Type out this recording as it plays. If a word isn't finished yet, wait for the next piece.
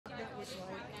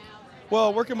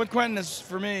Well, working with Quentin is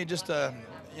for me just a,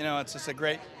 it's just a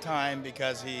great time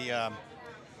because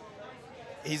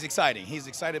he's exciting. He's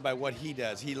excited by what he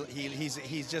does.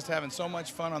 He's just having so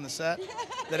much fun on the set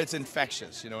that it's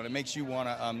infectious, and it makes you want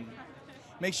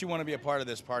to be a part of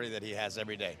this party that he has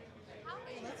every day.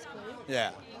 That's great.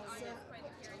 Yeah.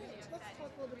 Let's talk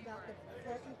a little bit about the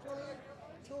part you play.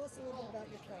 Tell us a little bit about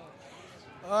your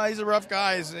character. He's a rough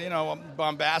guy. He's, a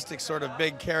bombastic sort of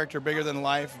big character, bigger than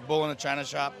life, bull in a china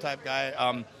shop type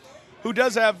guy, who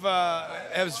does have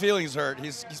his feelings hurt.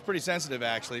 He's pretty sensitive,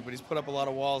 actually, but he's put up a lot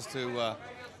of walls to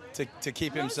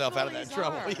keep himself out of that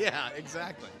trouble. Yeah,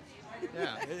 exactly.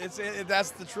 Yeah,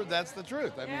 that's the truth. That's the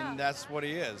truth. I mean, that's what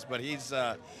he is. But he's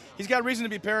got reason to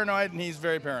be paranoid, and he's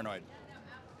very paranoid.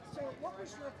 So, what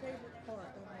was your favorite part of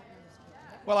making this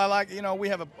movie? Well, I like, we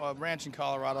have a ranch in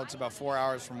Colorado. It's about 4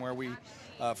 hours from where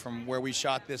we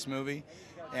shot this movie,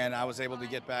 and I was able to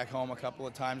get back home a couple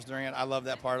of times during it. I love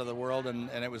that part of the world, and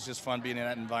it was just fun being in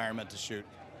that environment to shoot.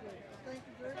 Thank you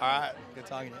very much. All right, good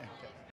talking to you.